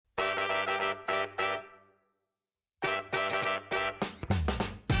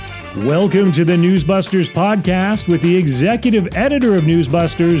Welcome to the NewsBusters podcast with the executive editor of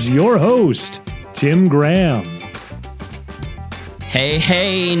NewsBusters, your host, Tim Graham.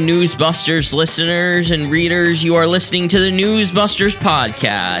 Hey, NewsBusters listeners and readers. You are listening to the NewsBusters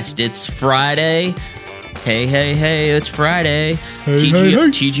podcast. It's Friday. Hey, it's Friday.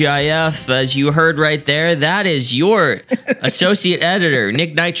 TGIF, as you heard right there, that is your associate editor,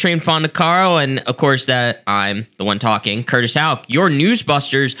 Nick Night Train Fondacaro, and of course that I'm the one talking, Curtis Houck, your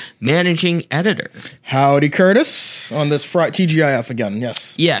NewsBusters managing editor. Howdy, Curtis, on this TGIF again,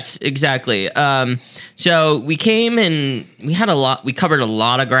 yes. Yes, exactly. So we came and we covered a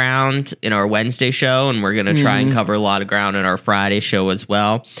lot of ground in our Wednesday show, and we're going to try and cover a lot of ground in our Friday show as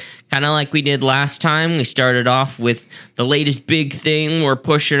well. Kind of like we did last time. We started off with the latest big thing we're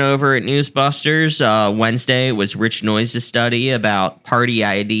pushing over at NewsBusters. Wednesday was Rich Noise's study about party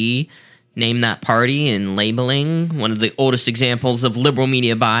ID, name that party, and labeling, one of the oldest examples of liberal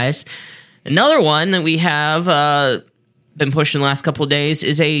media bias. Another one that we have been pushing the last couple of days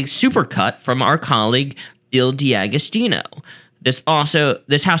is a supercut from our colleague Bill D'Agostino. This has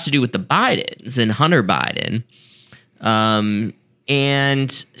to do with the Bidens and Hunter Biden.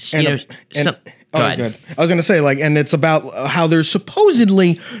 Go ahead. Good. I was going to say, and it's about how there's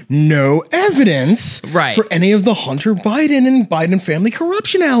supposedly no evidence for any of the Hunter Biden and Biden family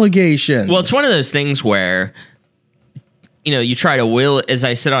corruption allegations. Well, it's one of those things where, you try to will, as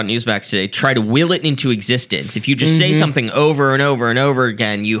I said on Newsmax today, try to will it into existence. If you just say something over and over and over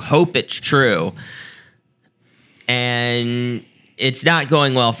again, you hope it's true. And it's not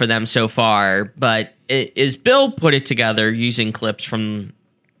going well for them so far, but Bill put it together using clips from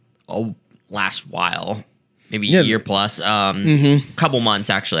last while, maybe a year plus, couple months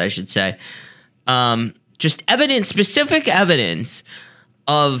actually, I should say. Just specific evidence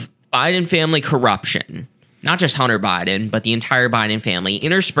of Biden family corruption, not just Hunter Biden, but the entire Biden family,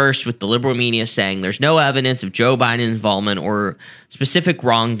 interspersed with the liberal media saying there's no evidence of Joe Biden's involvement or specific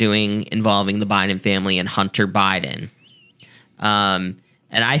wrongdoing involving the Biden family and Hunter Biden. And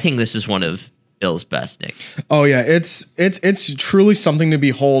I think this is one of Bill's best, Nick. Oh yeah, it's truly something to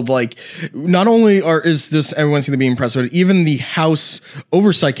behold. Not only is this everyone's going to be impressed, but even the House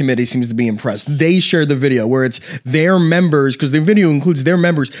Oversight Committee seems to be impressed. They shared the video where it's their members, because the video includes their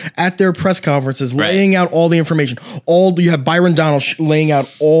members at their press conferences laying out all the information. You have Byron Donald laying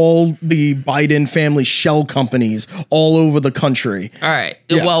out all the Biden family shell companies all over the country. All right.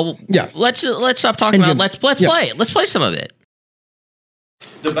 Yeah. Well, let's stop talking about. Let's play it. Let's play some of it.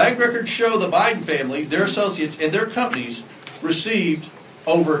 The bank records show the Biden family, their associates, and their companies received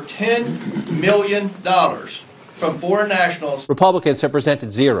over $10 million from foreign nationals. Republicans have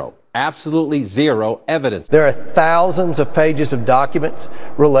presented absolutely zero evidence. There are thousands of pages of documents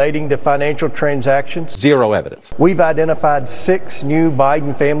relating to financial transactions. Zero evidence. We've identified 6 new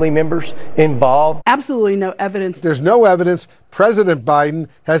Biden family members involved. Absolutely no evidence. There's no evidence President Biden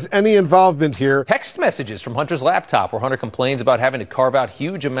has any involvement here. Text messages from Hunter's laptop where Hunter complains about having to carve out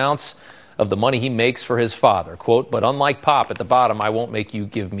huge amounts of the money he makes for his father. Quote, but unlike Pop at the bottom, I won't make you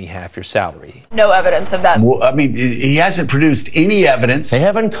give me half your salary. No evidence of that. Well, I mean, he hasn't produced any evidence. They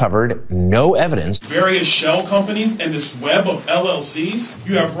have uncovered no evidence. Various shell companies and this web of LLCs.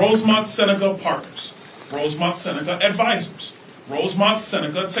 You have Rosemont Seneca Partners, Rosemont Seneca Advisors, Rosemont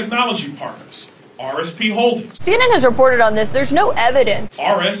Seneca Technology Partners, RSP Holdings. CNN has reported on this. There's no evidence.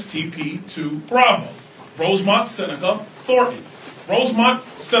 RSTP2 Bravo, Rosemont Seneca Thornton, Rosemont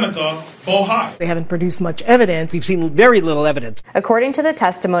Seneca Bohai. They haven't produced much evidence. We've seen very little evidence. According to the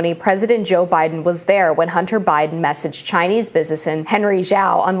testimony, President Joe Biden was there when Hunter Biden messaged Chinese businessman Henry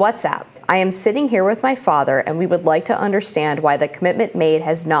Zhao on WhatsApp. I am sitting here with my father, and we would like to understand why the commitment made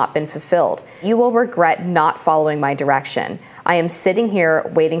has not been fulfilled. You will regret not following my direction. I am sitting here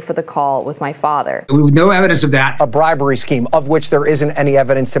waiting for the call with my father. With no evidence of that. A bribery scheme of which there isn't any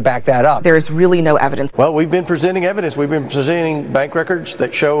evidence to back that up. There is really no evidence. Well, we've been presenting evidence. We've been presenting bank records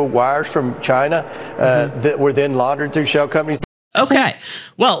that show wires from China that were then laundered through shell companies. Okay.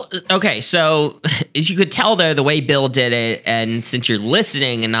 Well, so as you could tell there, the way Bill did it, and since you're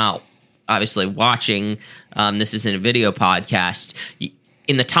listening and not obviously watching, this isn't a video podcast,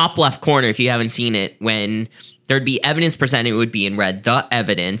 in the top left corner, if you haven't seen it, when there'd be evidence presented, it would be in red, the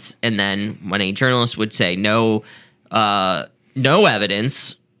evidence, and then when a journalist would say no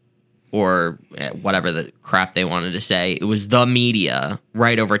evidence, or whatever the crap they wanted to say, it was the media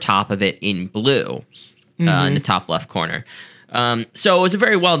right over top of it in blue in the top left corner. So it was a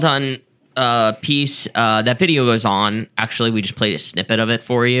very well done piece. That video goes on. Actually, we just played a snippet of it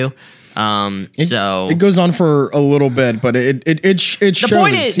for you. So it goes on for a little bit, but it shows. The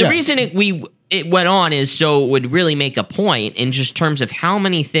point is, the reason it went on is so it would really make a point in just terms of how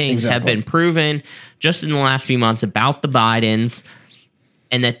many things have been proven just in the last few months about the Bidens,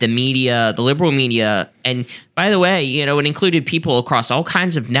 and that the media, the liberal media, and by the way, you know, it included people across all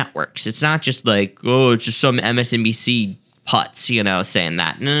kinds of networks. It's not just like, oh, it's just some MSNBC putz, you know, saying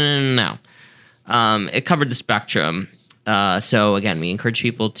that. No. It covered the spectrum. So again, we encourage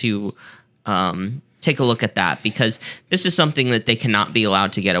people to take a look at that, because this is something that they cannot be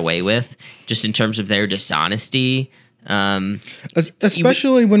allowed to get away with, just in terms of their dishonesty.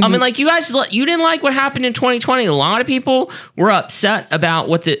 Especially when like you guys, you didn't like what happened in 2020. A lot of people were upset about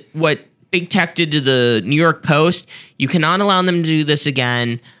what big tech did to the New York Post. You cannot allow them to do this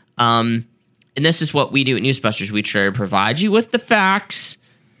again. And this is what we do at NewsBusters. We try to provide you with the facts,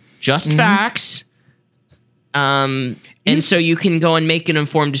 just facts. And so you can go and make an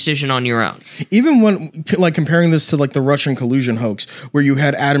informed decision on your own. Even when, like, comparing this to like the Russian collusion hoax, where you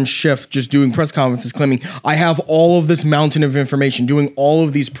had Adam Schiff just doing press conferences claiming, I have all of this mountain of information, doing all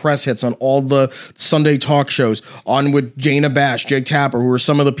of these press hits on all the Sunday talk shows, on with Dana Bash, Jake Tapper, who are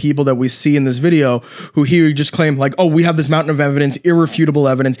some of the people that we see in this video, who he just claimed like, oh, we have this mountain of evidence, irrefutable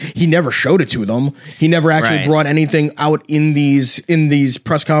evidence. He never showed it to them. He never actually brought anything out in these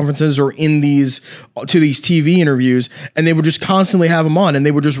press conferences or in these TV interviews. And they would just constantly have him on, and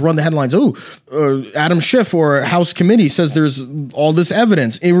they would just run the headlines. Oh, Adam Schiff or House committee says there's all this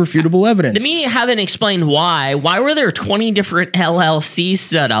evidence, irrefutable evidence. The media haven't explained why. Why were there 20 different LLCs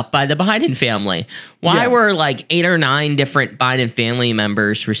set up by the Biden family? Why were like 8 or 9 different Biden family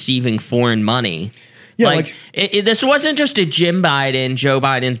members receiving foreign money? Yeah, this wasn't just a Jim Biden, Joe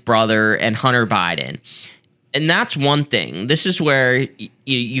Biden's brother, and Hunter Biden. And that's one thing. This is where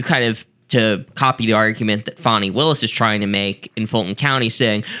you kind of, to copy the argument that Fonnie Willis is trying to make in Fulton County,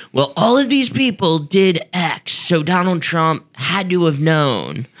 saying, well, all of these people did X, so Donald Trump had to have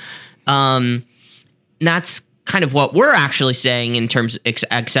known. That's kind of what we're actually saying in terms,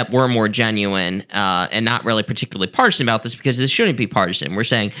 except we're more genuine and not really particularly partisan about this, because this shouldn't be partisan. We're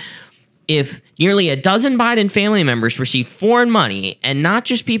saying if nearly a dozen Biden family members received foreign money, and not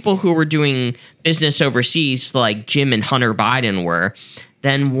just people who were doing business overseas like Jim and Hunter Biden were,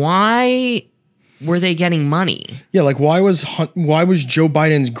 then why were they getting money? Yeah, like why was Joe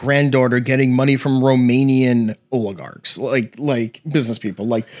Biden's granddaughter getting money from Romanian oligarchs, like business people?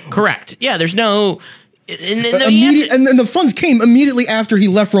 Like, correct. Yeah, there's no. And then the funds came immediately after he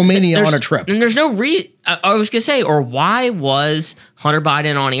left Romania on a trip. And there's no I was gonna say, or why was Hunter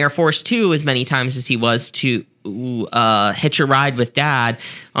Biden on Air Force 2 as many times as he was to hitch a ride with Dad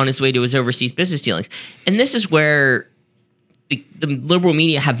on his way to his overseas business dealings? And this is where the liberal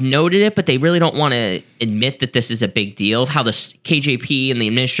media have noted it, but they really don't want to admit that this is a big deal. How the KJP and the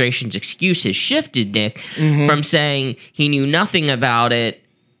administration's excuse has shifted, Nick, from saying he knew nothing about it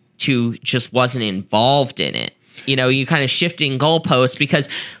to just wasn't involved in it. You know, you kind of shifting goalposts, because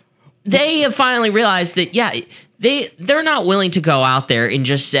they have finally realized that, they're not willing to go out there and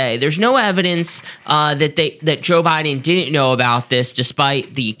just say there's no evidence that Joe Biden didn't know about this,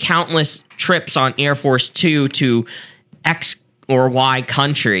 despite the countless trips on Air Force 2 to X or Y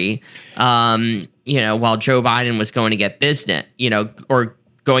country, while Joe Biden was going to get business, or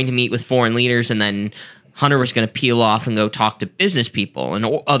going to meet with foreign leaders, and then Hunter was going to peel off and go talk to business people and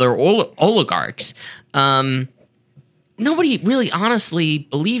other oligarchs. Nobody really honestly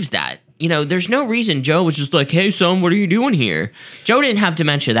believes that. There's no reason Joe was just like, hey, son, what are you doing here? Joe didn't have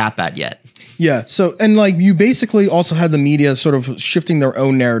dementia that bad yet. Yeah. So, and like you basically also had the media sort of shifting their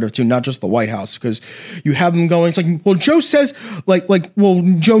own narrative too, not just the White House, because you have them going, it's like, well, Joe says well,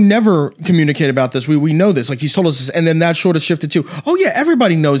 Joe never communicated about this. We know this, like he's told us this. And then that sort of shifted to, oh yeah,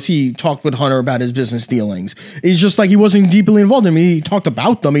 everybody knows he talked with Hunter about his business dealings. It's just like he wasn't deeply involved in them. He talked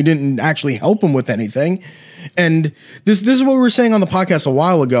about them. He didn't actually help him with anything. And this is what we were saying on the podcast a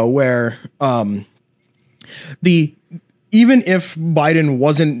while ago, where even if Biden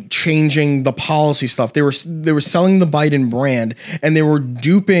wasn't changing the policy stuff, they were selling the Biden brand, and they were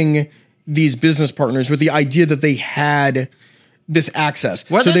duping these business partners with the idea that they had this access.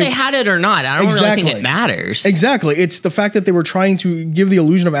 Whether they had it or not, I don't really think it matters. Exactly. It's the fact that they were trying to give the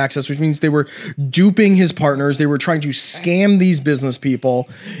illusion of access, which means they were duping his partners. They were trying to scam these business people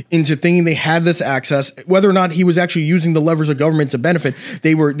into thinking they had this access. Whether or not he was actually using the levers of government to benefit,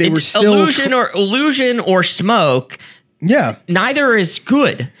 they were still illusion or smoke. Yeah. Neither is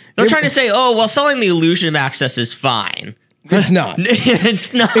good. They're trying to say, oh, well, selling the illusion of access is fine. It's not.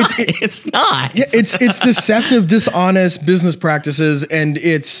 It's not. It's not. Yeah, it's deceptive, dishonest business practices, and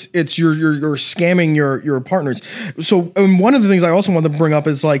it's you're scamming your partners. So one of the things I also want to bring up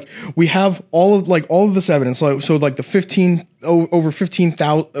is like we have all of this evidence. So like the 15 over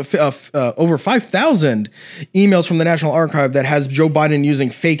 5,000 emails from the National Archive that has Joe Biden using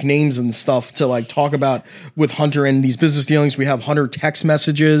fake names and stuff to like talk about with Hunter and these business dealings. We have Hunter text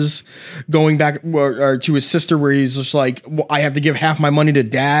messages going back to his sister where he's just like, I have to give half my money to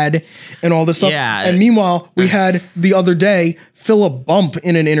dad and all this stuff. Yeah. And meanwhile, we had the other day Philip Bump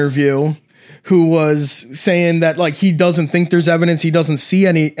in an interview who was saying that like he doesn't think there's evidence, he doesn't see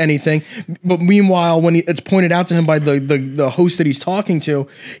anything. But meanwhile, when it's pointed out to him by the host that he's talking to,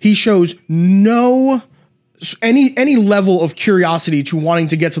 he shows no any level of curiosity to wanting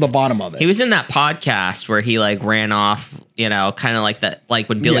to get to the bottom of it. He was in that podcast where he like ran off, you know, kind of like that, like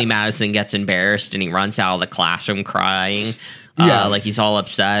when Billy Madison gets embarrassed and he runs out of the classroom crying. Like he's all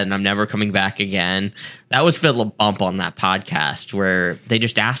upset and I'm never coming back again. That was Philip Bump on that podcast where they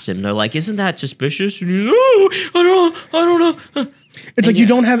just asked him, they're like, isn't that suspicious? And he's, I don't know. It's like you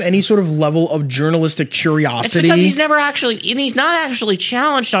don't have any sort of level of journalistic curiosity. It's because he's not actually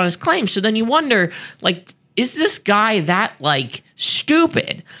challenged on his claims. So then you wonder, like, is this guy that like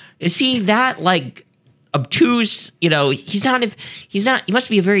stupid? Is he that like obtuse? You know, he must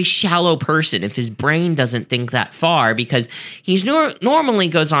be a very shallow person if his brain doesn't think that far, because he's normally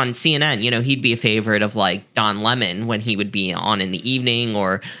goes on CNN. You know, he'd be a favorite of like Don Lemon when he would be on in the evening,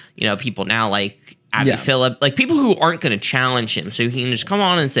 or, you know, people now like Abby Phillip, like people who aren't going to challenge him. So he can just come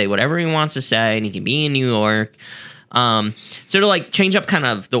on and say whatever he wants to say, and he can be in New York. So to like change up kind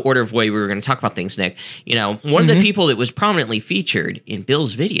of the order of way we were going to talk about things, Nick, you know, one of the people that was prominently featured in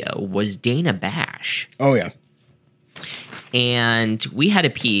Bill's video was Dana Bash. Oh, yeah. And we had a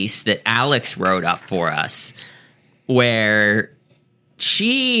piece that Alex wrote up for us where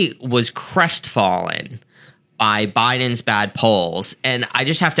she was crestfallen by Biden's bad polls. And I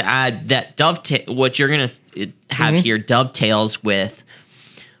just have to add that what you're going to have here dovetails with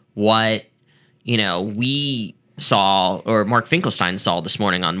what, you know, we saw, or Mark Finkelstein saw this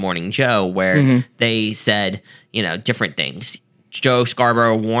morning on Morning Joe, where they said, you know, different things. Joe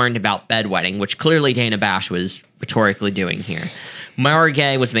Scarborough warned about bedwetting, which clearly Dana Bash was rhetorically doing here. Mara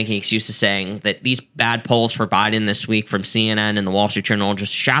Gay was making excuses saying that these bad polls for Biden this week from CNN and the Wall Street Journal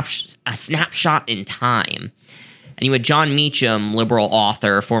just a snapshot in time. And you had John Meacham, liberal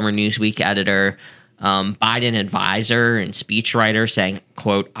author, former Newsweek editor, Biden advisor and speechwriter, saying,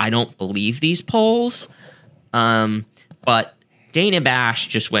 quote, I don't believe these polls. But Dana Bash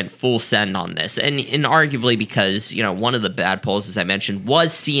just went full send on this, and arguably because, you know, one of the bad polls, as I mentioned,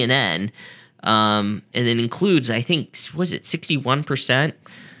 was CNN, and it includes, I think, was it 61%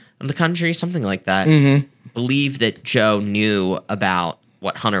 of the country, something like that, believe that Joe knew about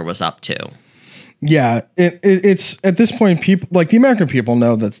what Hunter was up to. Yeah, it's at this point, people like the American people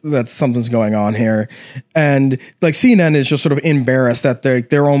know that something's going on here, and like CNN is just sort of embarrassed that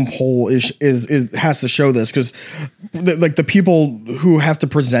their own poll is has to show this, because like the people who have to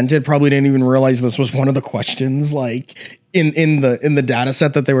present it probably didn't even realize this was one of the questions like in the data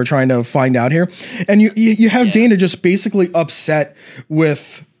set that they were trying to find out here, and you have Dana just basically upset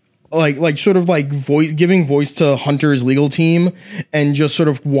with. Like sort of like giving voice to Hunter's legal team and just sort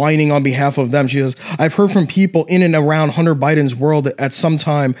of whining on behalf of them. She says, I've heard from people in and around Hunter Biden's world at some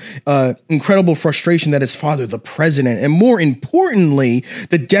time, incredible frustration that his father, the president, and more importantly,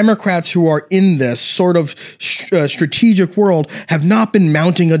 the Democrats who are in this sort of strategic world have not been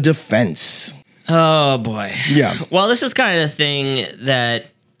mounting a defense. Oh boy. Yeah. Well, this is kind of the thing that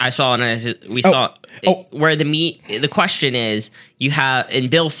I saw, and saw where the question is, you have,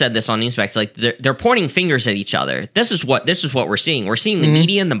 and Bill said this on Newsbusters, like they're pointing fingers at each other. This is what we're seeing. We're seeing the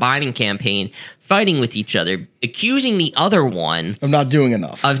media and the Biden campaign fighting with each other, accusing the other one of not doing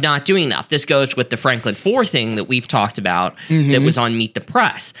enough. This goes with the Franklin Four thing that we've talked about that was on Meet the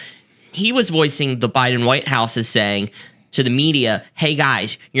Press. He was voicing the Biden White House as saying to the media, hey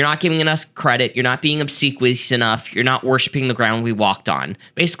guys, you're not giving us credit, you're not being obsequious enough, you're not worshiping the ground we walked on.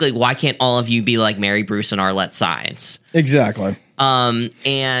 Basically, why can't all of you be like Mary Bruce and Arlette Saenz? Exactly.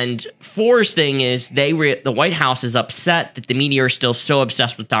 And Four's thing is the White House is upset that the media are still so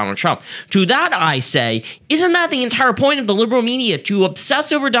obsessed with Donald Trump. To that I say, isn't that the entire point of the liberal media, to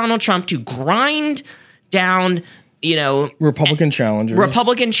obsess over Donald Trump, to grind down, you know, Republican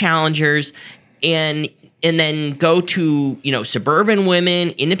challengers, and then go to, you know, suburban women,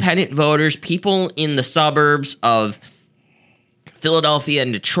 independent voters, people in the suburbs of Philadelphia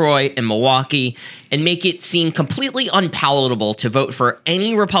and Detroit and Milwaukee, and make it seem completely unpalatable to vote for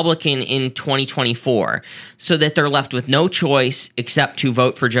any Republican in 2024, so that they're left with no choice except to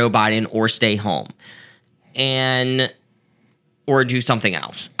vote for Joe Biden or stay home or do something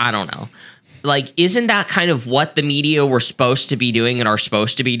else. I don't know. Like, isn't that kind of what the media were supposed to be doing and are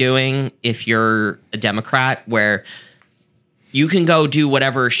supposed to be doing if you're a Democrat, where You can go do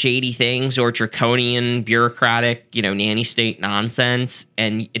whatever shady things or draconian, bureaucratic, nanny state nonsense,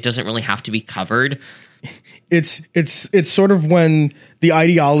 and it doesn't really have to be covered. It's sort of when the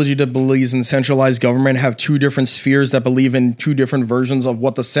ideology that believes in centralized government have two different spheres that believe in two different versions of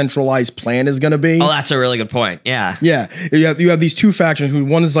what the centralized plan is going to be. Oh, that's a really good point. Yeah. Yeah. You have these two factions who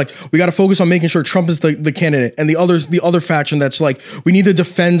one is like, we got to focus on making sure Trump is the candidate. And the other faction that's like, we need to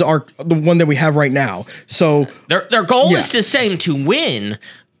defend the one that we have right now. So their goal is the same, to win,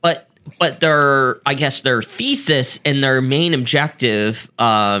 but their thesis and their main objective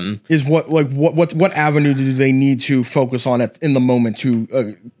is what avenue do they need to focus on in the moment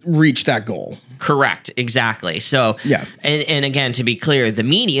to reach that goal? Correct. Exactly. So yeah. And again, to be clear, the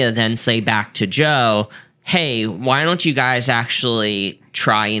media then say back to Joe, hey, why don't you guys actually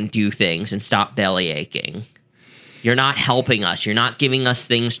try and do things and stop belly aching? You're not helping us. You're not giving us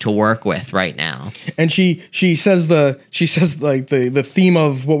things to work with right now. And she says the theme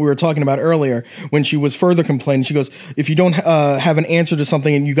of what we were talking about earlier when she was further complaining. She goes, if you don't have an answer to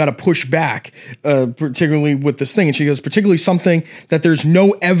something and you got to push back, particularly with this thing, and she goes, particularly something that there's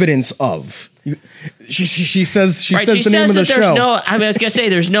no evidence of. She says the name of the show. I was gonna say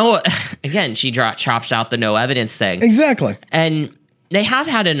there's no. Again, she chops out the no evidence thing. Exactly. And they've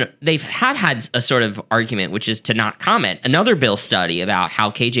had a sort of argument, which is to not comment. Another Bill study about how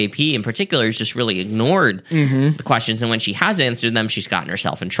KJP in particular has just really ignored the questions, and when she has answered them, she's gotten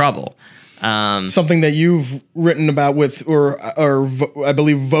herself in trouble. Something that you've written about or I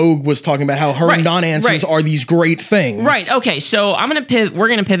believe Vogue was talking about how her non-answers are these great things. Right. Okay. So we're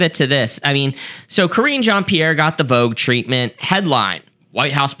gonna pivot to this. I mean, so Karine Jean-Pierre got the Vogue treatment. Headline: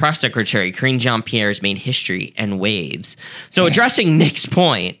 White House press secretary Karine Jean-Pierre has made history and waves. So addressing Nick's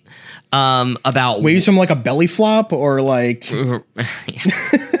point about waves from like a belly flop or like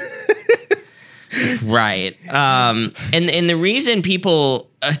right. And the reason people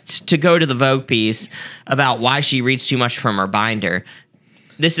to go to the Vogue piece about why she reads too much from her binder.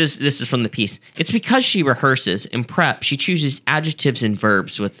 This is from the piece. It's because she rehearses in prep. She chooses adjectives and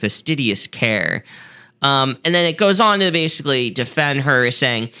verbs with fastidious care. And then it goes on to basically defend her,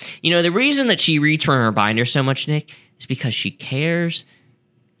 saying, the reason that she reads from her binder so much, Nick, is because she cares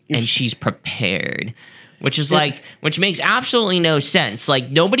and she's prepared, which makes absolutely no sense. Like,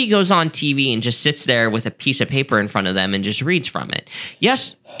 nobody goes on TV and just sits there with a piece of paper in front of them and just reads from it.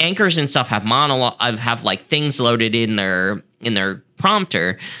 Yes, anchors and stuff have have like things loaded in their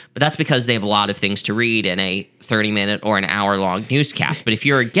prompter, but that's because they have a lot of things to read in a 30-minute or an hour-long newscast. But if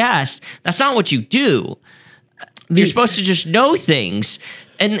you're a guest, that's not what you do. You're supposed to just know things.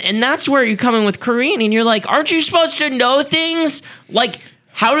 And that's where you come in with Karine, and you're like, aren't you supposed to know things? Like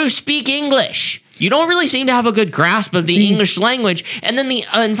how to speak English. You don't really seem to have a good grasp of the English language. And then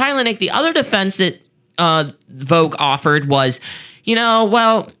and finally, Nick, the other defense that Vogue offered was,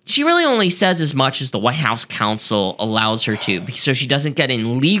 she really only says as much as the White House counsel allows her to, so she doesn't get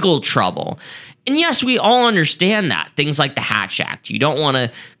in legal trouble. And yes, we all understand that. Things like the Hatch Act. You don't want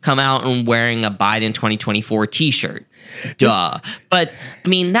to come out and wearing a Biden 2024 t-shirt. Duh. But, I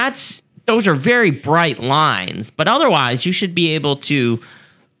mean, those are very bright lines. But otherwise, you should be able to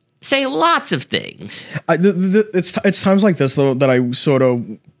say lots of things. It's times like this, though, that I sort of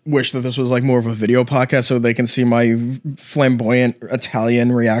wish that this was like more of a video podcast so they can see my flamboyant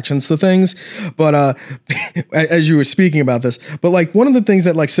Italian reactions to things. But as you were speaking about this, but like one of the things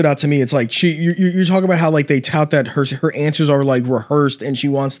that like stood out to me, it's like you talk about how like they tout that her answers are like rehearsed and she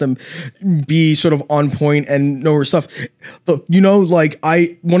wants them be sort of on point and know her stuff. Like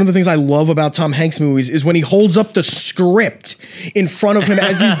one of the things I love about Tom Hanks movies is when he holds up the script in front of him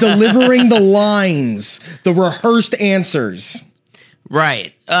as he's delivering the lines, the rehearsed answers.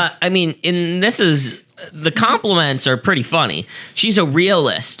 Right. The compliments are pretty funny. She's a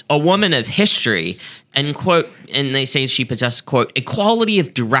realist, a woman of history, and they say she possesses, quote, a quality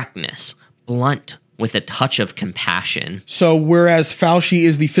of directness, blunt with a touch of compassion. So whereas Fauci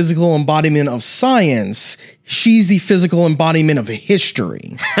is the physical embodiment of science, she's the physical embodiment of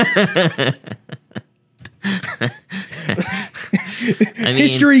history.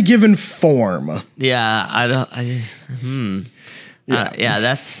 History given form. Yeah,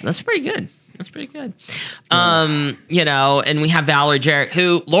 that's pretty good. That's pretty good. And we have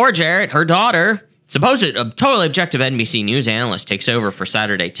Laura Jarrett, her daughter, a totally objective NBC News analyst, takes over for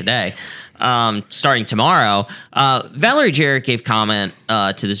Saturday Today, starting tomorrow. Valerie Jarrett gave comment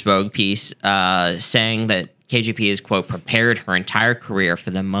to this Vogue piece saying that KJP has, quote, prepared her entire career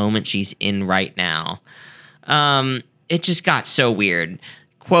for the moment she's in right now. It just got so weird.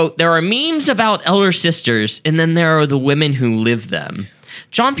 Quote, there are memes about elder sisters, and then there are the women who live them.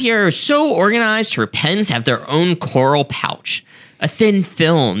 Jean-Pierre is so organized, her pens have their own coral pouch. A thin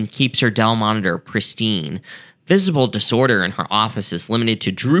film keeps her Dell monitor pristine. Visible disorder in her office is limited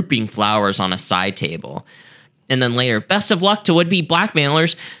to drooping flowers on a side table. And then later, best of luck to would-be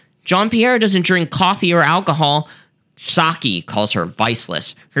blackmailers. Jean-Pierre doesn't drink coffee or alcohol. Saki calls her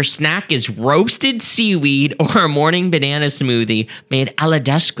viceless. Her snack is roasted seaweed or a morning banana smoothie made a la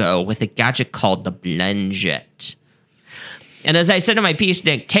disco with a gadget called the Blendjet. And as I said in my piece,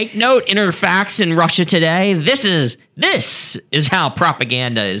 Nick, take note, inner facts in Russia today. This is how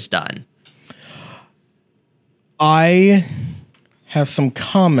propaganda is done. I have some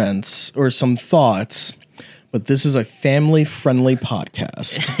comments or some thoughts, but this is a family-friendly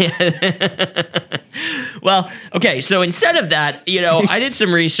podcast. Well, okay, so instead of that, I did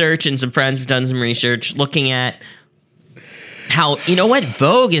some research and some friends have done some research looking at how,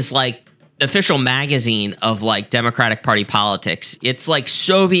 Vogue is like the official magazine of like Democratic Party politics. It's like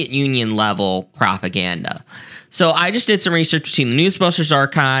Soviet Union level propaganda. So I just did some research between the NewsBusters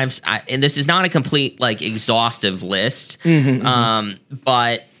archives, and this is not a complete like exhaustive list,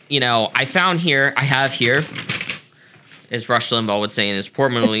 but I have here, as Rush Limbaugh would say in his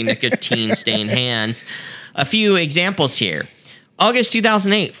formerly nicotine-stained hands, a few examples here. August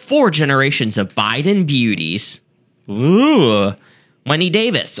 2008, 4 generations of Biden beauties. Ooh. Wendy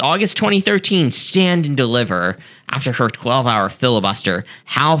Davis, August 2013, stand and deliver. After her 12-hour filibuster,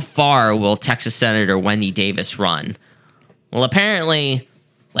 how far will Texas Senator Wendy Davis run? Well, apparently,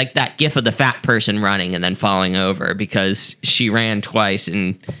 like that gif of the fat person running and then falling over because she ran twice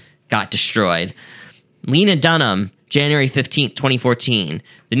and got destroyed. Lena Dunham, January 15th, 2014,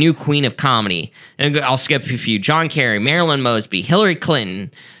 the new queen of comedy. And I'll skip a few. John Kerry, Marilyn Mosby, Hillary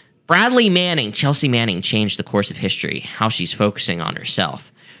Clinton, Bradley Manning. Chelsea Manning changed the course of history, how she's focusing on herself.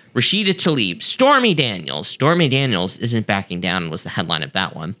 Rashida Tlaib, Stormy Daniels. Stormy Daniels isn't backing down was the headline of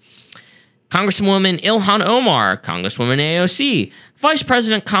that one. Congresswoman Ilhan Omar, Congresswoman AOC, Vice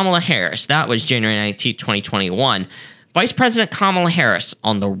President Kamala Harris. That was January 19th, 2021. Vice President Kamala Harris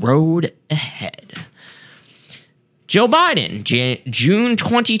on the road ahead. Joe Biden, June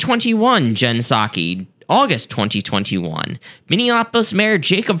 2021, Jen Psaki, August 2021. Minneapolis Mayor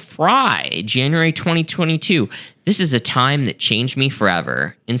Jacob Fry, January 2022. This is a time that changed me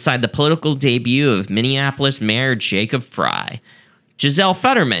forever. Inside the political debut of Minneapolis Mayor Jacob Fry. Giselle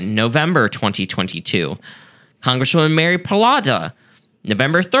Fetterman, November 2022. Congresswoman Mary Pallotta,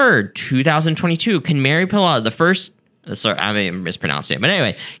 November 3rd, 2022. Can Mary Pallotta, the first... Sorry, I may mispronounce it. But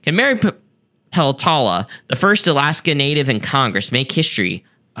anyway, can Mary Pallotta, the first Alaska Native in Congress, make history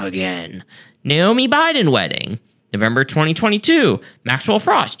again? Naomi Biden wedding, November 2022. Maxwell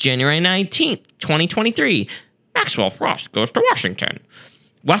Frost, January 19th, 2023. Maxwell Frost goes to Washington.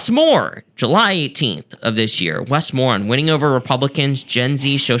 Wes Moore, July 18th of this year. Wes Moore on winning over Republicans, Gen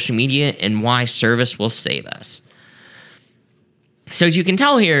Z, social media, and why service will save us. So as you can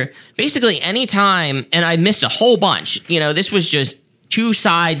tell here, basically any time, and I missed a whole bunch, this was just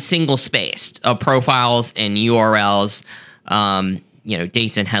 2-side single-spaced of profiles and URLs,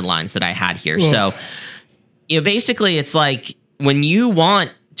 dates and headlines that I had here. Ugh. So, basically it's like when you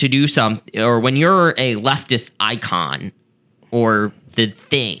want to do something, or when you're a leftist icon, or the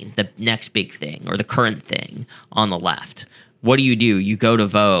thing, the next big thing, or the current thing on the left, what do? You go to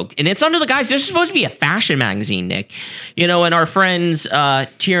Vogue. And it's under the guise, there's supposed to be a fashion magazine, Nick. And our friends,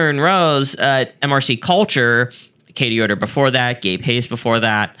 Tyrion Rose at MRC Culture, Katie Yoder before that, Gabe Hayes before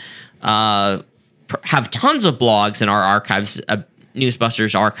that, have tons of blogs in our archives,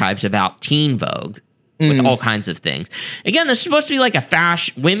 NewsBusters archives about teen Vogue with all kinds of things. Again, there's supposed to be like a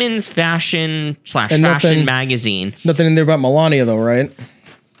women's fashion / fashion magazine. Nothing in there about Melania though, right?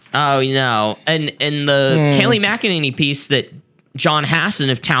 Oh, no. And the Kayleigh McEnany piece that John Hassan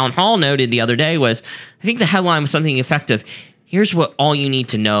of Town Hall noted the other day was, I think the headline was something effective. Here's what all you need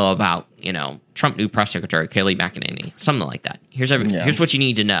to know about, Trump new press secretary, Kayleigh McEnany. Something like that. Here's what you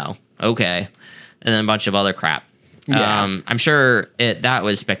need to know. Okay. And then a bunch of other crap. Yeah. I'm sure that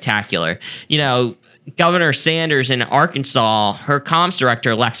was spectacular. Governor Sanders in Arkansas, her comms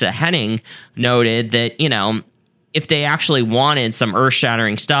director, Alexa Henning, noted that, if they actually wanted some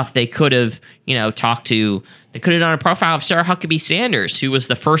earth-shattering stuff, they could have, they could have done a profile of Sarah Huckabee Sanders, who was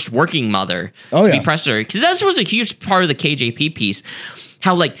the first working mother to be press secretary. Because this was a huge part of the KJP piece.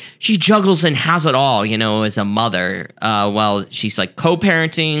 How, she juggles and has it all, as a mother, while she's,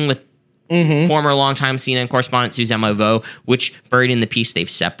 co-parenting with former longtime CNN correspondent Suzanne Moveau, which buried in the piece they've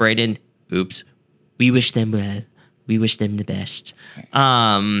separated. Oops. We wish them well. We wish them the best.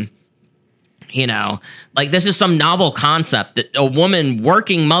 This is some novel concept that a woman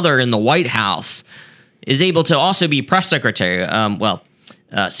working mother in the White House is able to also be press secretary.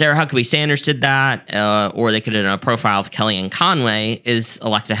 Sarah Huckabee Sanders did that, or they could have done a profile of Kellyanne Conway, as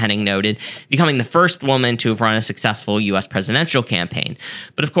Alexa Henning noted, becoming the first woman to have run a successful U.S. presidential campaign.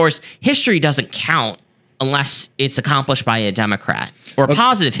 But of course, history doesn't count unless it's accomplished by a Democrat, or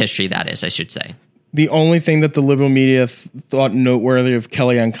positive history, that is, I should say. The only thing that the liberal media thought noteworthy of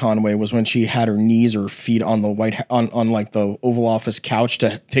Kellyanne Conway was when she had her knees or feet on the on like the Oval Office couch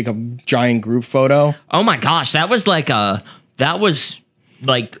to take a giant group photo. Oh my gosh, that was like a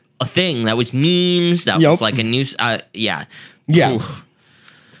thing. That was memes. That was like a news. Yeah. Ooh.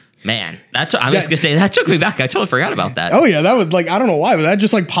 Man, I was gonna say that took me back. I totally forgot about that. Oh yeah, that was like, I don't know why, but that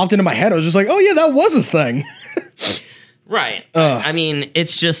just like popped into my head. I was just like, oh yeah, that was a thing. Right. I mean,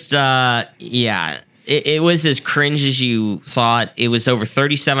 it's just, it was as cringe as you thought. It was over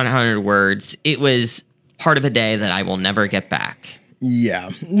 3,700 words. It was part of a day that I will never get back.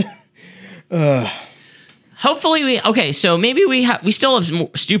 Yeah. Hopefully so maybe we still have some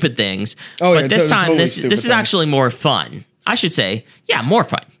stupid things. But this time, totally this is actually more fun. I should say, more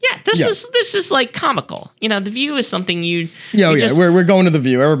fun. Yeah, this is like comical. You know, The View is something we're going to The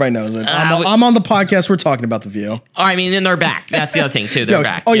View. Everybody knows it. I'm on the podcast. We're talking about The View. I mean, and they're back. That's the other thing too. They're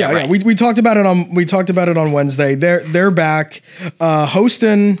back. Oh yeah, right. We talked about it on Wednesday. They're back.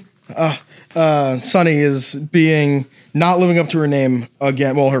 Hostin Sunny is not living up to her name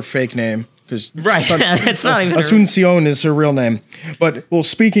again. Well, her fake name. Right, it's not even Asuncion is her real name. But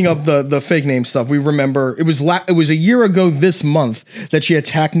speaking of the fake name stuff, we remember it was a year ago this month that she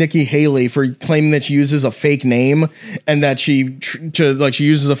attacked Nikki Haley for claiming that she uses a fake name and that she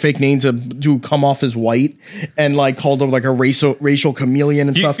uses a fake name to come off as white and like called her like a racial chameleon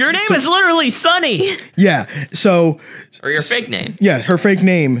and stuff. Your name is literally Sunny. Yeah, or your fake name. Yeah, her fake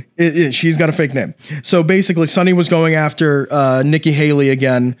name. She's got a fake name. So basically, Sunny was going after Nikki Haley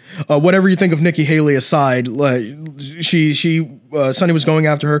again. Whatever you think of Nikki Haley aside, Sunny was going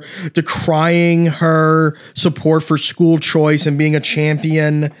after her, decrying her support for school choice and being a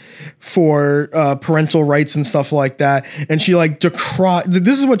champion for parental rights and stuff like that. And she like decried.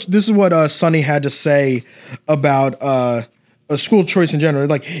 This is what Sunny had to say about a school choice in general.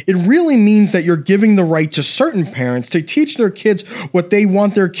 Like, it really means that you're giving the right to certain parents to teach their kids what they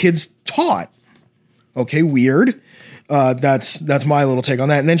want their kids taught. Okay, weird. That's my little take on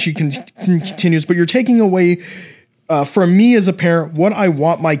that. And then she continues, but you're taking away from me as a parent what I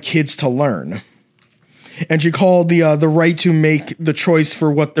want my kids to learn. And she called the right to make the choice for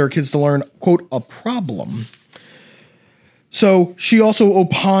what their kids to learn, quote, a problem. So she also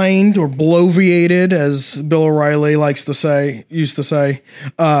opined or bloviated, as Bill O'Reilly used to say,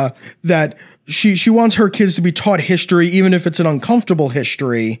 that she wants her kids to be taught history, even if it's an uncomfortable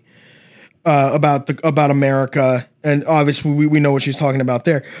history, about America. And obviously we know what she's talking about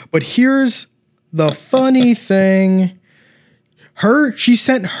there. But here's the funny thing. She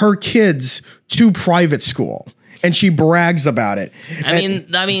sent her kids to private school and she brags about it.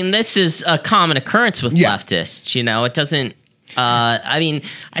 I mean, this is a common occurrence with leftists, you know, it doesn't, I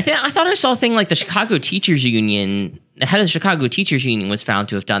thought I saw a thing like the Chicago Teachers Union. The head of the Chicago Teachers Union was found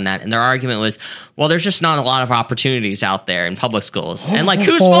to have done that, and their argument was, well, there's just not a lot of opportunities out there in public schools. And like,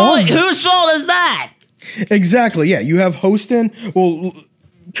 whose fault is that? Exactly. Yeah, you have Hostin. Well,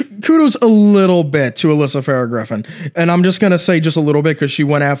 kudos a little bit to Alyssa Farah Griffin, and I'm just gonna say just a little bit because she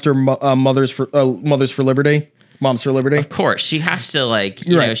went after Mothers for Liberty. Moms for Liberty. Of course, she has to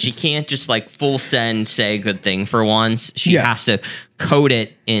you know, she can't just like full send say a good thing for once. She has to code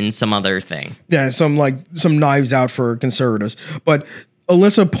it in some other thing. Yeah, some knives out for conservatives. But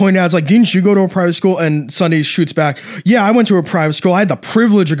Alyssa pointed out, it's like, didn't you go to a private school? And Sunny shoots back, yeah, I went to a private school. I had the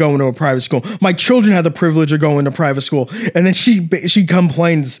privilege of going to a private school. My children had the privilege of going to private school. And then she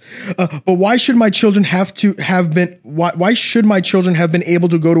complains, but why should my children why should my children have been able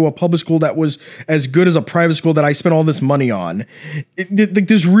to go to a public school that was as good as a private school that I spent all this money on?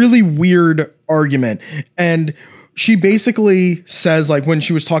 This really weird argument. And she basically says, like, when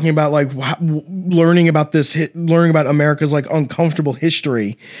she was talking about like learning about America's like uncomfortable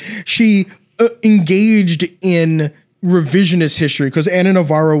history, she engaged in revisionist history because Anna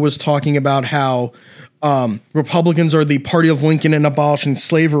Navarro was talking about how Republicans are the party of Lincoln and abolishing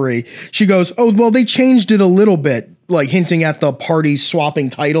slavery. She goes, oh, well, they changed it a little bit, like hinting at the party swapping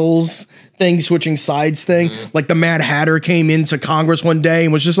titles thing, switching sides thing. Like the Mad Hatter came into Congress one day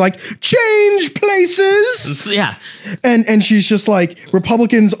and was just like, change places. Yeah. And she's just like,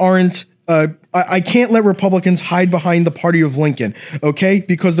 Republicans aren't, I can't let Republicans hide behind the party of Lincoln, okay?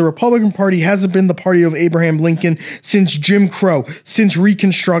 Because the Republican Party hasn't been the party of Abraham Lincoln since Jim Crow, since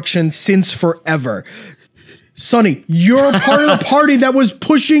Reconstruction, since forever. Sonny, you're part of the party that was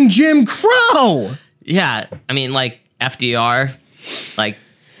pushing Jim Crow. Yeah, I mean, like FDR. Like,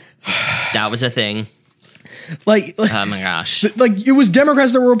 that was a thing. Like oh my gosh. Like, it was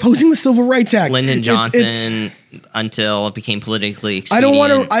Democrats that were opposing the Civil Rights Act. Lyndon Johnson, until it became politically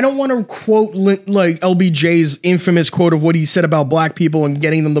expedient. I don't want to quote like LBJ's infamous quote of what he said about black people and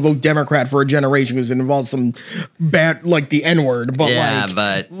getting them to vote Democrat for a generation because it involves some bad, like the N-word. But yeah,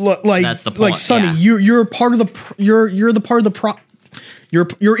 like, but like that's the point. Like, Sonny, you're part of the you're the part of the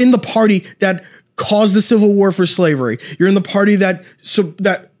you're in the party that caused the Civil War for slavery. You're in the party that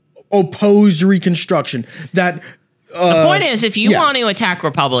opposed Reconstruction. That the point is, if you want to attack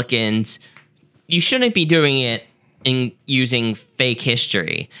Republicans, you shouldn't be doing it in using fake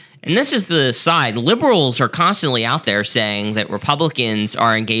history. And this is the side. Liberals are constantly out there saying that Republicans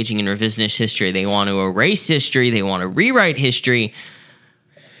are engaging in revisionist history. They want to erase history. They want to rewrite history.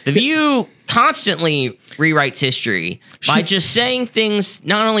 The View constantly rewrites history by just saying things,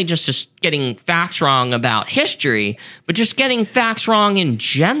 not only just getting facts wrong about history, but just getting facts wrong in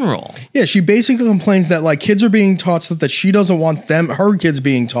general. Yeah, she basically complains that like kids are being taught stuff that she doesn't want her kids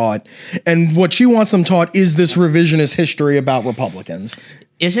being taught. And what she wants them taught is this revisionist history about Republicans.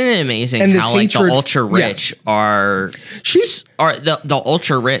 Isn't it amazing how like the ultra rich are the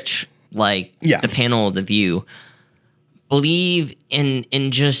ultra rich, like the panel of The View, believe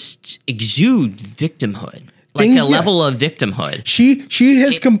in just exude victimhood, like a level of victimhood. She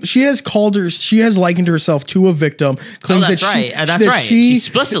has likened herself to a victim. Claims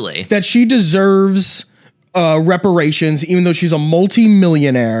explicitly that she deserves reparations, even though she's a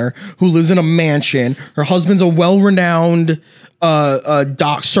multi-millionaire who lives in a mansion. Her husband's a well-renowned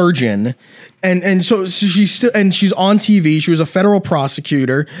surgeon. And so she's on TV. She was a federal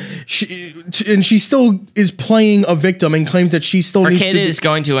prosecutor. She still is playing a victim and claims that she still her needs kid is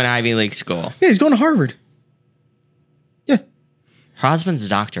going to an Ivy League school. Yeah, he's going to Harvard. Yeah, her husband's a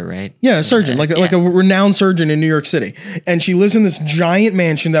doctor, right? Yeah, a surgeon, like a renowned surgeon in New York City. And she lives in this giant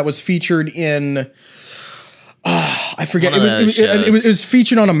mansion that was featured in. I forget. It was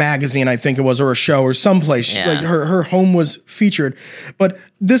featured on a magazine, I think it was, or a show, or someplace. Yeah. Like her home was featured. But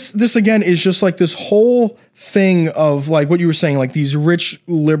this again is just like this whole thing of like what you were saying, like these rich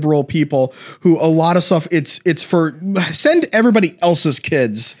liberal people who a lot of stuff it's for send everybody else's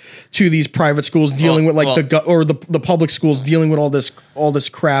kids to these private schools dealing with like the public schools dealing with all this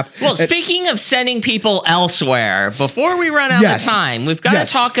crap. Well, speaking of sending people elsewhere, before we run out of time, we've got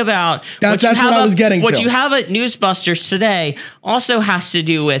to talk about that's what I was getting to. What you have at NewsBusters today also has to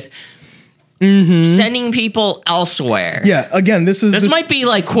do with sending people elsewhere. Yeah, again, this might be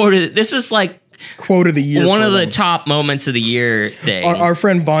like quoted. This is like quote of the year. One of the top moments of the year thing. Our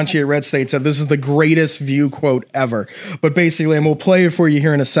friend Bonchi at Red State said this is the greatest View quote ever. But basically, and we'll play it for you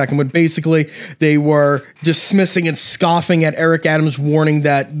here in a second, but basically they were dismissing and scoffing at Eric Adams' warning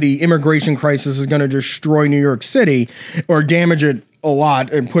that the immigration crisis is going to destroy New York City or damage it a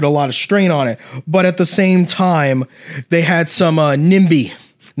lot and put a lot of strain on it. But at the same time, they had some NIMBY,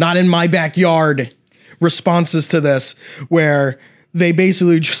 not in my backyard responses to this, where they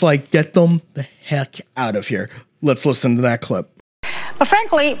basically just like, get them the heck out of here. Let's listen to that clip. But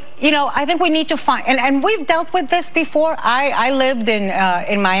frankly, I think we need to find, and we've dealt with this before. I lived in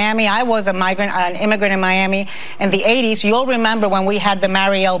Miami. I was an immigrant in Miami in the 80s. You'll remember when we had the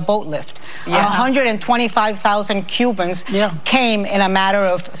Mariel boat lift. Yes. 125,000 Cubans came in a matter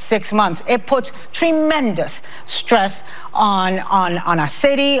of 6 months. It puts tremendous stress on a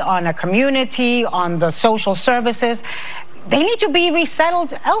city, on a community, on the social services. They need to be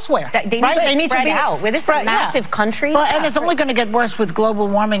resettled elsewhere. They need to be out. We're this massive country. Well, and it's only going to get worse with global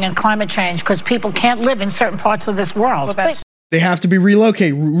warming and climate change because people can't live in certain parts of this world. They have to be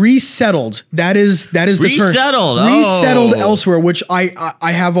relocated, resettled. That is the term. Resettled elsewhere, which I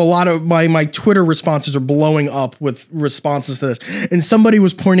have a lot of my Twitter responses are blowing up with responses to this. And somebody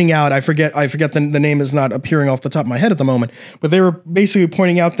was pointing out, I forget the name is not appearing off the top of my head at the moment, but they were basically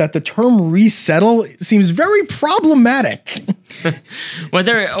pointing out that the term resettle seems very problematic. Well,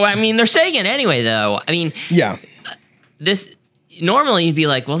 they're saying it anyway, though. I mean, yeah. This normally you'd be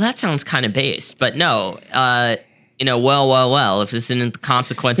like, well, that sounds kind of based, but no. Well, if this isn't the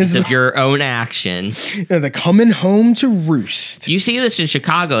consequences of your own action. They're coming home to roost. You see this in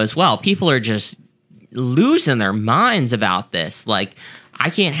Chicago as well. People are just losing their minds about this. Like, I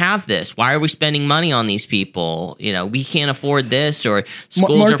can't have this. Why are we spending money on these people? We can't afford this, or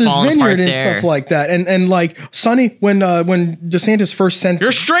schools Martha's are falling Vineyard apart and there. stuff like that. And like Sonny, when DeSantis first sent,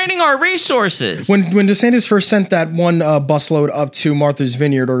 you're straining our resources. When DeSantis first sent that one busload up to Martha's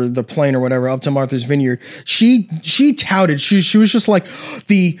Vineyard, or the plane or whatever up to Martha's Vineyard, she touted she was just like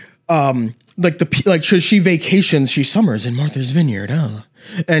she vacations, she summers in Martha's Vineyard. Oh.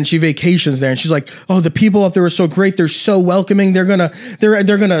 and she vacations there. And she's like, "Oh, the people up there are so great. They're so welcoming. They're gonna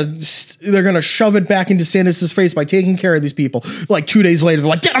shove it back into Sanders' face by taking care of these people." Like 2 days later, they're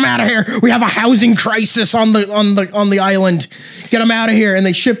like, "Get them out of here. We have a housing crisis on the island. Get them out of here." And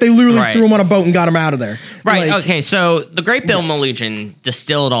they literally threw him on a boat and got him out of there. Right. Like, okay. So the great Bill Melugin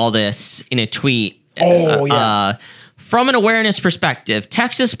distilled all this in a tweet. From an awareness perspective,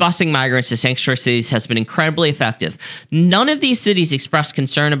 Texas busing migrants to sanctuary cities has been incredibly effective. None of these cities expressed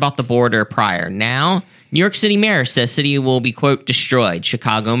concern about the border prior. Now, New York City mayor says city will be, quote, destroyed.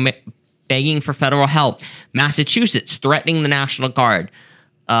 Chicago begging for federal help. Massachusetts threatening the National Guard.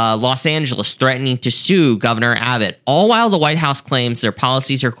 Los Angeles threatening to sue Governor Abbott, all while the White House claims their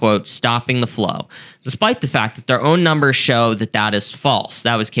policies are, quote, stopping the flow, despite the fact that their own numbers show that is false.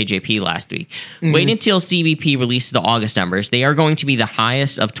 That was KJP last week. Wait until CBP releases the August numbers. They are going to be the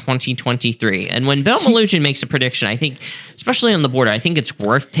highest of 2023. And when Bill Melugin makes a prediction, I think, especially on the border, I think it's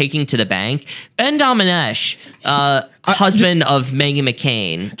worth taking to the bank. Ben Domenech, husband of Meghan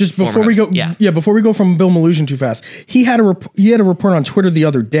McCain. Just before we go, before we go from Bill Melugin too fast, he had a report on Twitter the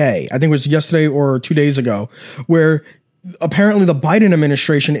other day. I think it was yesterday or 2 days ago, where apparently the Biden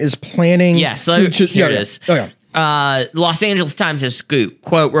administration is planning. Yes, here it is. Los Angeles Times has scoop,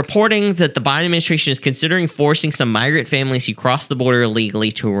 quote, reporting that the Biden administration is considering forcing some migrant families who cross the border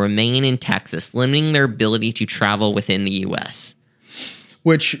illegally to remain in Texas, limiting their ability to travel within the U.S.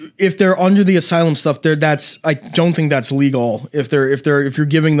 Which, if they're under the asylum stuff, I don't think that's legal. If you're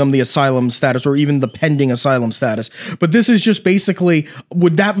giving them the asylum status or even the pending asylum status. But this is just basically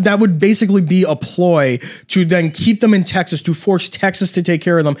that would basically be a ploy to then keep them in Texas, to force Texas to take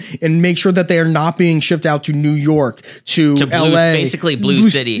care of them and make sure that they are not being shipped out to New York, to LA, basically blue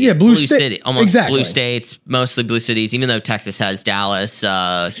city, blue city, almost exactly. Blue states, mostly blue cities. Even though Texas has Dallas,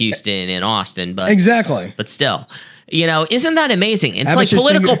 Houston, and Austin, but still. You know, isn't that amazing? It's like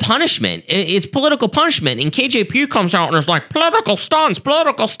political punishment. It's political punishment. And KJP comes out and is like, political stunts.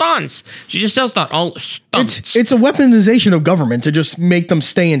 She just says that all stunts. It's a weaponization of government to just make them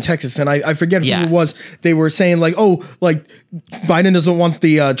stay in Texas. And I forget who it was. They were saying like, Biden doesn't want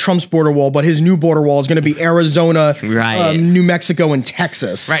the Trump's border wall, but his new border wall is going to be Arizona, New Mexico, and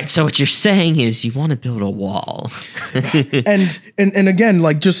Texas. Right. So what you're saying is you want to build a wall. and again,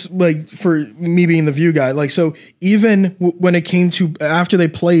 like, just like for me being the View guy, like, so even when it came to after they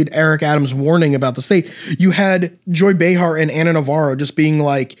played Eric Adams' warning about the state, you had Joy Behar and Ana Navarro just being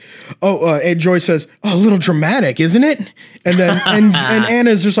like, and Joy says, "Oh, a little dramatic, isn't it?" And then and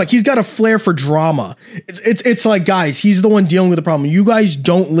Anna's just like, he's got a flair for drama. It's like, guys, he's the one dealing with the problem. You guys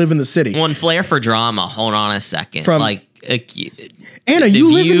don't live in the city. One flair for drama. Hold on a second. Anna,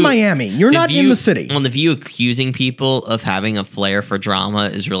 you live in Miami. You're not in the city. On The View, accusing people of having a flair for drama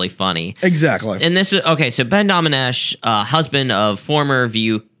is really funny. Exactly. And this is okay. So Ben Domenech, husband of former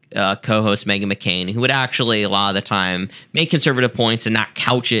View co-host Meghan McCain, who would actually a lot of the time make conservative points and not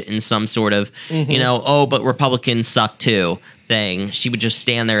couch it in some sort of, but Republicans suck too thing. She would just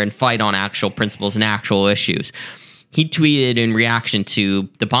stand there and fight on actual principles and actual issues. He tweeted in reaction to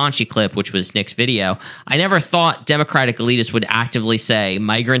the Bonchi clip, which was Nick's video, "I never thought Democratic elitists would actively say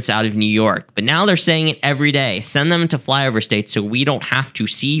migrants out of New York, but now they're saying it every day. Send them to flyover states so we don't have to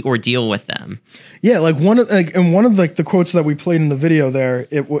see or deal with them." Yeah, like one of the quotes that we played in the video there,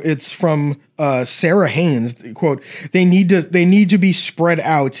 it's from Sarah Haynes, quote, they need to be spread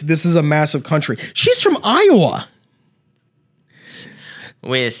out. This is a massive country. She's from Iowa.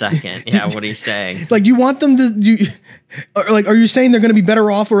 Wait a second. Yeah, what are you saying? Like, you want them to do? Like, are you saying they're going to be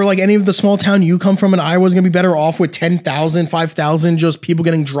better off, or like any of the small town you come from in Iowa is going to be better off with 10,000, 5,000 just people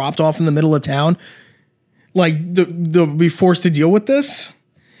getting dropped off in the middle of town? Like, they'll be forced to deal with this?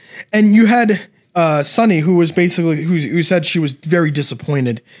 And you had Sunny, who was basically who said she was very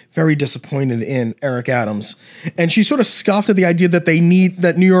disappointed in Eric Adams, and she sort of scoffed at the idea that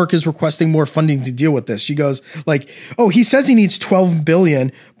that New York is requesting more funding to deal with this. She goes like, "Oh, he says he needs $12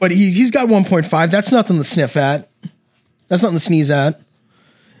 billion, but he's got 1.5. That's nothing to sniff at. That's nothing to sneeze at."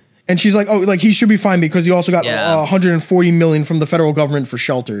 And she's like, "Oh, like he should be fine because he also got $140 million from the federal government for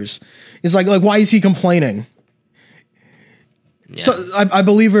shelters." He's like, why is he complaining? Yeah. So I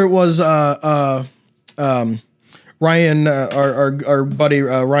believe it was Ryan, our buddy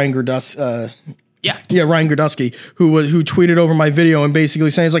Ryan Gerdusky. Ryan Gerdusky, who tweeted over my video and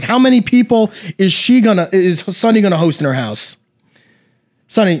basically saying, "It's like, how many people is Sunny gonna host in her house?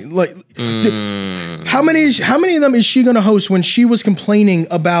 Sunny, like, how many of them is she gonna host when she was complaining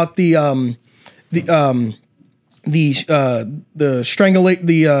about the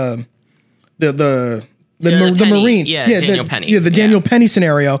the Marine. Daniel Penny. Yeah, the Daniel Penny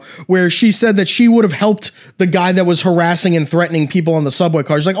scenario where she said that she would have helped the guy that was harassing and threatening people on the subway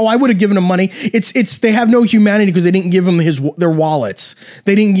car. She's like, oh, I would have given him money. It's they have no humanity because they didn't give him their wallets.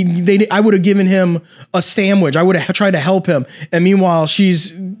 I would have given him a sandwich. I would have tried to help him. And meanwhile,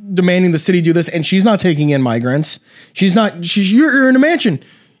 she's demanding the city do this, and she's not taking in migrants. You're in a mansion.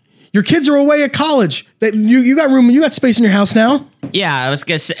 Your kids are away at college. That you got room, you got space in your house now. Yeah, I was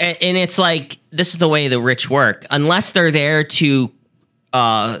gonna say, and it's like this is the way the rich work. Unless they're there to,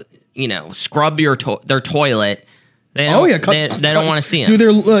 scrub their toilet. They don't want to see them.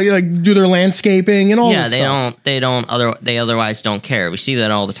 Do their landscaping and all. Yeah, this stuff. They otherwise don't care. We see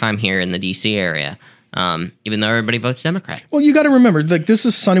that all the time here in the DC area. Even though everybody votes Democrat. Well, you got to remember, like, this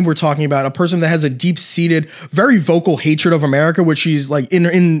is Sonny we're talking about, a person that has a deep-seated, very vocal hatred of America, which she's like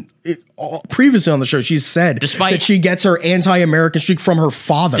previously on the show, she's said that she gets her anti-American streak from her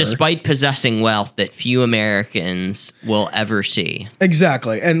father. Despite possessing wealth that few Americans will ever see.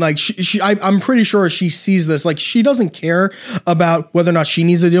 Exactly. And like I'm pretty sure she sees this. Like, she doesn't care about whether or not she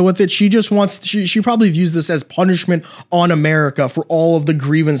needs to deal with it. She just wants, she probably views this as punishment on America for all of the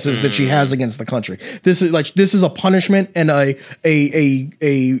grievances that she has against the country. This is a punishment and an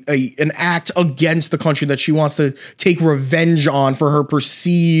act against the country that she wants to take revenge on for her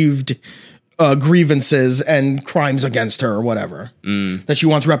perceived grievances and crimes against her or whatever that she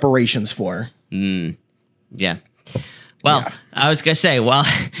wants reparations for. Yeah. Well, yeah. I was going to say,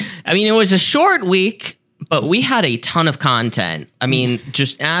 I mean, it was a short week, but we had a ton of content. I mean,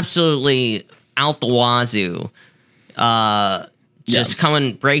 just absolutely out the wazoo.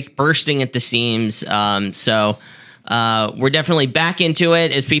 Bursting at the seams. So we're definitely back into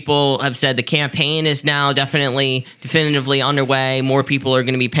it. As people have said, the campaign is now definitively underway. More people are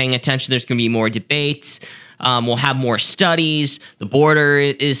going to be paying attention. There's going to be more debates. We'll have more studies. The border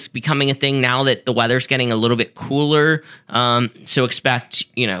is becoming a thing now that the weather's getting a little bit cooler. So expect,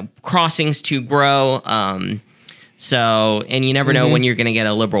 crossings to grow. And you never know when you're going to get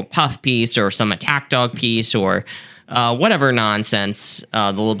a liberal puff piece or some attack dog piece or whatever nonsense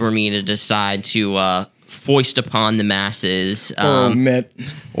the liberal media decide to foist upon the masses.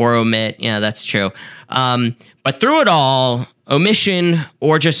 Or omit. Yeah, that's true. But through it all, omission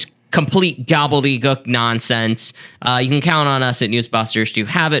or just complete gobbledygook nonsense, you can count on us at NewsBusters to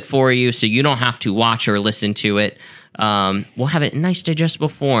have it for you so you don't have to watch or listen to it. We'll have it in nice digestible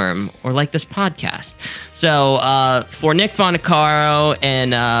form, or like this podcast. So for Nick Fondacaro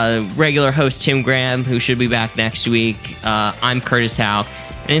and regular host Tim Graham, who should be back next week, I'm Curtis Houck.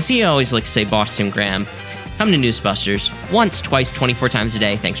 And as he always likes to say, Boss Tim Graham, come to NewsBusters once, twice, 24 times a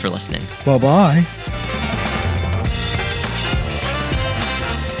day. Thanks for listening. Bye-bye.